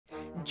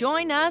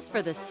Join us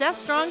for the Seth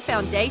Strong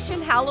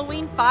Foundation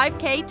Halloween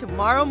 5K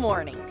tomorrow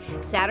morning,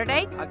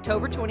 Saturday,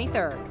 October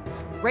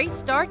 23rd. Race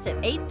starts at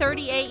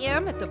 8:30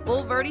 a.m. at the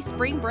Bulverde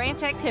Spring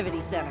Branch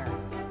Activity Center.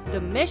 The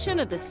mission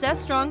of the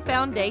Seth Strong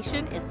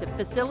Foundation is to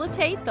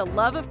facilitate the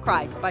love of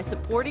Christ by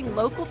supporting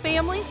local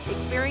families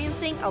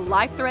experiencing a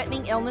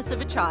life-threatening illness of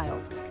a child.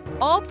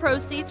 All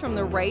proceeds from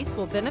the race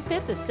will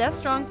benefit the Seth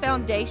Strong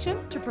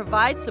Foundation to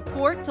provide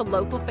support to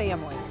local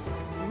families.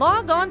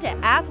 Log on to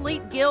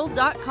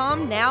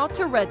athleteguild.com now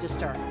to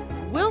register.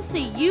 We'll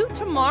see you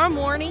tomorrow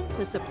morning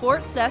to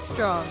support Seth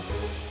Strong.